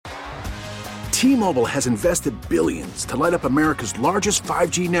T-Mobile has invested billions to light up America's largest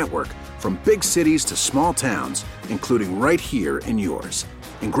 5G network, from big cities to small towns, including right here in yours.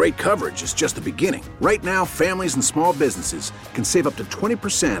 And great coverage is just the beginning. Right now, families and small businesses can save up to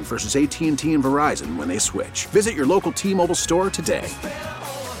 20% versus AT&T and Verizon when they switch. Visit your local T-Mobile store today.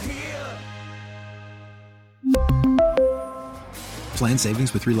 Plan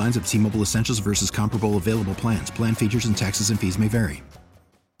savings with 3 lines of T-Mobile Essentials versus comparable available plans. Plan features and taxes and fees may vary.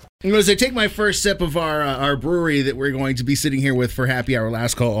 As I take my first sip of our brewery that we're going to be sitting here with for happy hour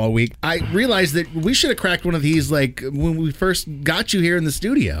last call all week, I realized that we should have cracked one of these like when we first got you here in the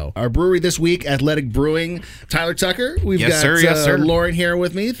studio. Our brewery this week, Athletic Brewing. Tyler Tucker, we've got Lauren here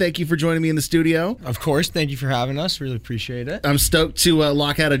with me. Thank you for joining me in the studio. Of course. Thank you for having us. Really appreciate it. I'm stoked to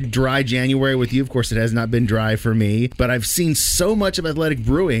lock out a dry January with you. Of course, it has not been dry for me, but I've seen so much of Athletic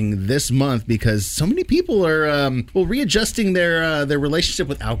Brewing this month because so many people are readjusting their relationship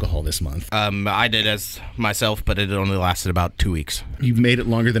with alcohol this month. I did as myself, but it only lasted about 2 weeks. You made it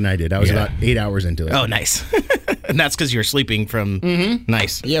longer than I did. I was about 8 hours into it. Oh, nice. And that's because you're sleeping from... Mm-hmm.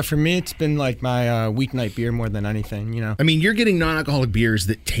 Nice. Yeah, for me, it's been like my weeknight beer more than anything, you know. I mean, you're getting non-alcoholic beers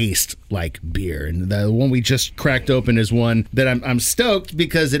that taste like beer. And the one we just cracked open is one that I'm stoked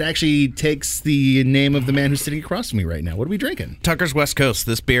because it actually takes the name of the man who's sitting across from me right now. What are we drinking? Tucker's West Coast.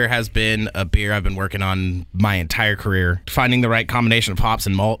 This beer has been a beer I've been working on my entire career, finding the right combination of hops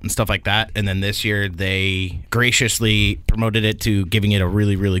and malt and stuff like that. And then this year, they graciously promoted it to giving it a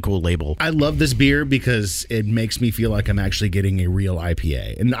really, really cool label. I love this beer because it makes me feel like I'm actually getting a real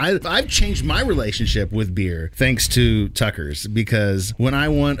IPA. And I've changed my relationship with beer thanks to Tucker's, because when I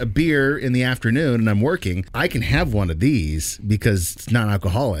want a beer in the afternoon and I'm working, I can have one of these because it's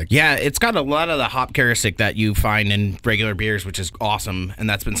non-alcoholic. Yeah, it's got a lot of the hop characteristic that you find in regular beers, which is awesome. And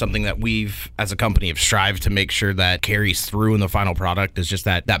that's been something that we've, as a company, have strived to make sure that carries through in the final product, is just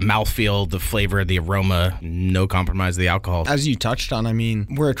that mouthfeel, the flavor, the aroma, no compromise of the alcohol. As you touched on, I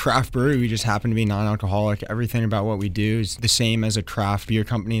mean, we're a craft brewery. We just happen to be non-alcoholic. Everything about what we do is the same as a craft beer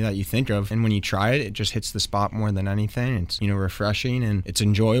company that you think of. And when you try it, it just hits the spot more than anything. It's, refreshing and it's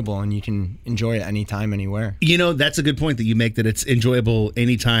enjoyable, and you can enjoy it anytime, anywhere. That's a good point that you make, that it's enjoyable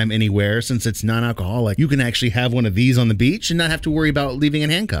anytime, anywhere. Since it's non-alcoholic, you can actually have one of these on the beach and not have to worry about leaving in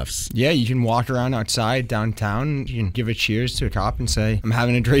handcuffs. Yeah, you can walk around outside downtown. You can give a cheers to a cop and say, I'm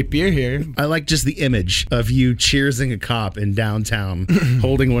having a great beer here. I like just the image of you cheersing a cop in downtown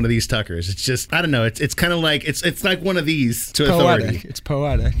holding one of these Tuckers. It's just, I don't know, it's kind of like, it's like one of these to poetic. Authority. It's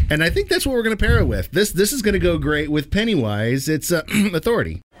poetic. And I think that's what we're going to pair it with. This is going to go great with Pennywise. It's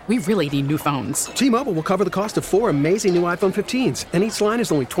Authority. We really need new phones. T-Mobile will cover the cost of 4 amazing new iPhone 15s, and each line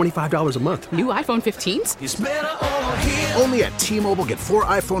is only $25 a month. New iPhone 15s? It's better over here. Only at T-Mobile, get 4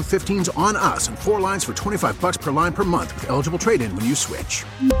 iPhone 15s on us and 4 lines for $25 per line per month with eligible trade-in when you switch.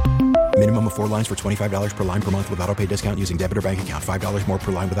 Minimum of 4 lines for $25 per line per month with autopay discount using debit or bank account. $5 more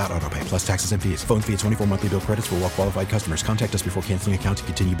per line without autopay, plus taxes and fees. Phone fee at 24 monthly bill credits for well-qualified customers. Contact us before canceling account to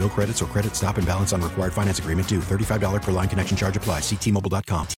continue bill credits or credit stop and balance on required finance agreement due. $35 per line connection charge applies. See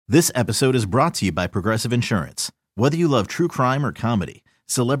T-Mobile.com. This episode is brought to you by Progressive Insurance. Whether you love true crime or comedy,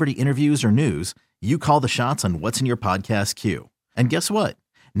 celebrity interviews or news, you call the shots on what's in your podcast queue. And guess what?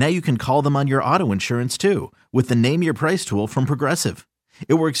 Now you can call them on your auto insurance too with the Name Your Price tool from Progressive.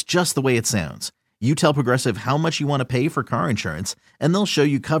 It works just the way it sounds. You tell Progressive how much you want to pay for car insurance, and they'll show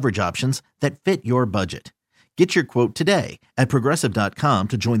you coverage options that fit your budget. Get your quote today at Progressive.com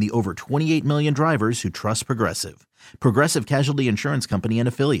to join the over 28 million drivers who trust Progressive. Progressive Casualty Insurance Company and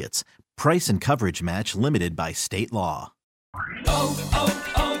Affiliates. Price and coverage match limited by state law. O'Reilly.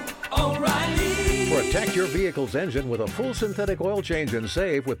 Protect your vehicle's engine with a full synthetic oil change and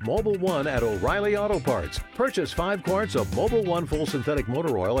save with Mobil 1 at O'Reilly Auto Parts. Purchase 5 quarts of Mobil 1 full synthetic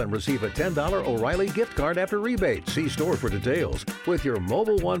motor oil and receive a $10 O'Reilly gift card after rebate. See store for details. With your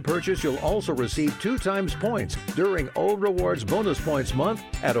Mobil 1 purchase, you'll also receive 2 times points during O Rewards Bonus Points Month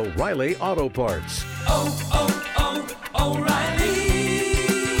at O'Reilly Auto Parts. O'Reilly.